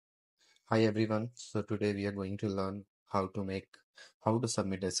Hi everyone. So today we are going to learn how to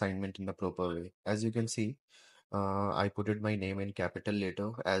submit assignment in the proper way. As you can see, I put it my name in capital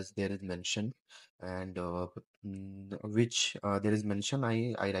letter as there is mention, and which there is mention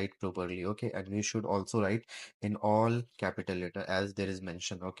I write properly. Okay, and we should also write in all capital letter as there is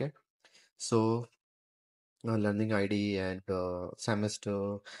mention. Okay, so learning ID and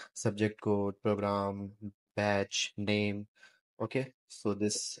semester, subject code, program, batch, name. Okay, so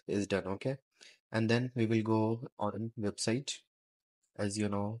this is done. Okay, and then we will go on website, as you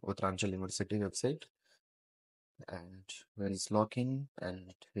know, Uttaranchal University website, and where is login,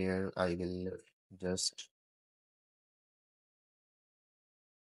 and here I will just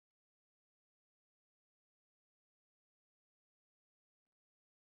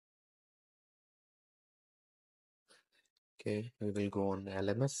okay, we will go on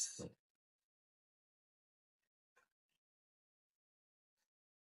LMS,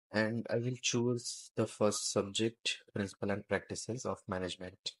 and I will choose the first subject, principle and practices of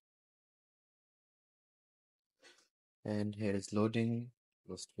management. And here is loading.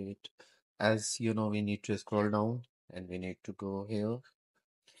 Just wait. As you know, we need to scroll down and we need to go here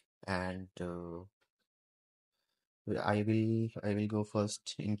and I will go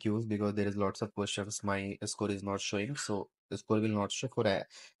first in queues because there is lots of questions. My score is not showing, so the score will not show for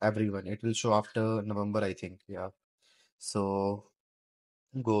everyone. It will show after November, I think. Yeah. So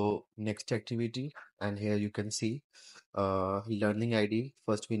go next activity, and here you can see learning ID.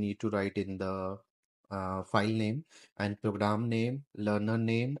 First, we need to write in the file name and program name, learner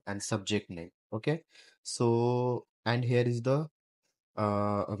name, and subject name. Okay. So and here is the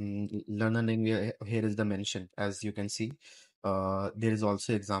learner name. Here is the mention. As you can see, there is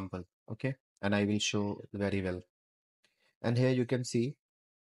also example. Okay, and I will show very well. And here you can see.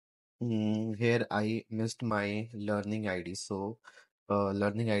 Here I missed my learning ID. So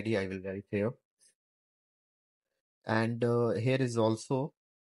learning ID I will write here. And here is also,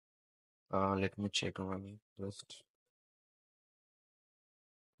 let me check one just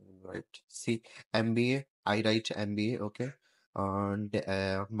right. See, MBA, I write MBA, okay. And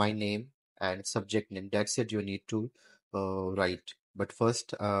my name and subject name. That's it. You need to write. But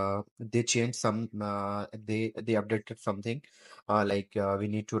first, they changed some. They updated something. We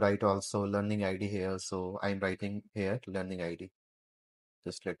need to write also learning ID here. So I'm writing here learning ID.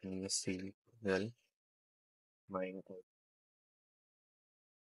 Just let me see. Well, my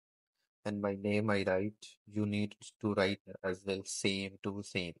and my name I write, you need to write as well, same to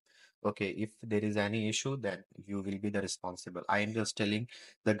same. Okay, if there is any issue, then you will be the responsible. I am just telling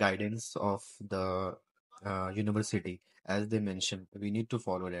the guidance of the university. As they mentioned, we need to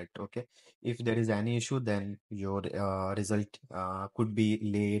follow that. Okay, if there is any issue, then your result could be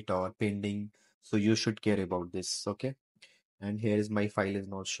late or pending. So you should care about this. Okay, and here is my file is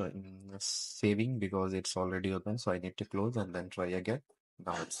not showing saving because it's already open. So I need to close and then try again.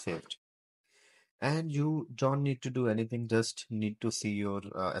 Now it's saved. And you don't need to do anything, just need to see your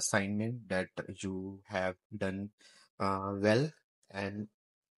assignment that you have done well. And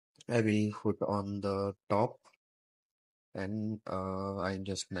I will put on the top and I'm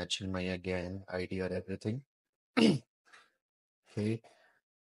just matching my again ID or everything. Okay,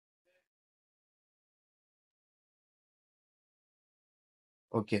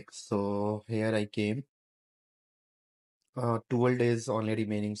 okay, so here I came. 12 days only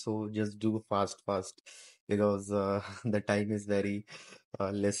remaining, so just do fast because the time is very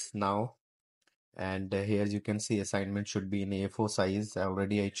less now. And here you can see assignment should be in A4 size.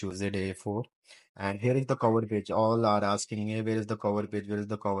 Already I choose it A4. And here is the cover page. All are asking me where is the cover page? Where is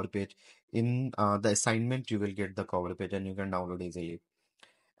the cover page? In the assignment, you will get the cover page and you can download easily.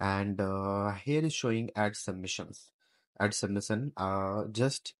 And here is showing add submissions. Add submission.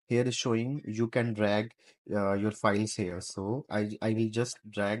 Just here is showing you can drag your files here. So I will just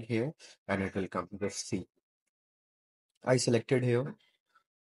drag here and it will come. Let's see. I selected here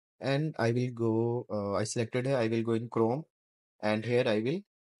and I will go. I selected here. I will go in Chrome and here I will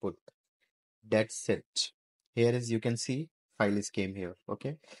put that's it. Here is you can see file is came here,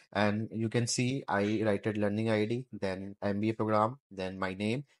 okay, and you can see I write a learning ID, then MBA program, then my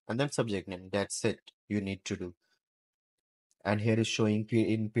name, and then subject name. That's it. You need to do. And here is showing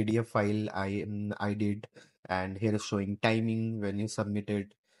in PDF file I did, and here is showing timing when you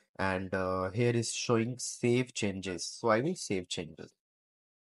submitted, and here is showing save changes. So I will save changes.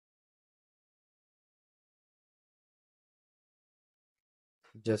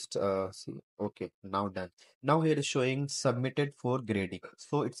 Just see. Okay, now done. Now here is showing submitted for grading.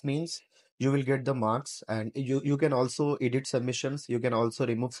 So it means you will get the marks and you can also edit submissions. You can also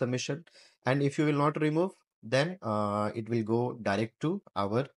remove submission. And if you will not remove, then it will go direct to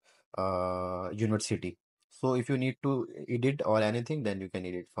our university. So if you need to edit or anything, then you can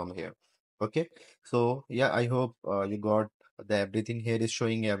edit from here. Okay. So yeah, I hope you got the everything here is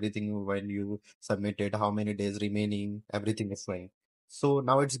showing everything when you submitted, how many days remaining, everything is showing. So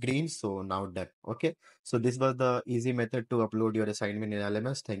now it's green, so now done. Okay. So this was the easy method to upload your assignment in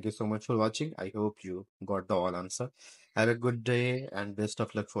LMS. Thank you so much for watching. I hope you got the all answer. Have a good day and best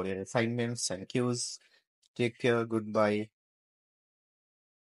of luck for your assignments and cues. Take care. Goodbye.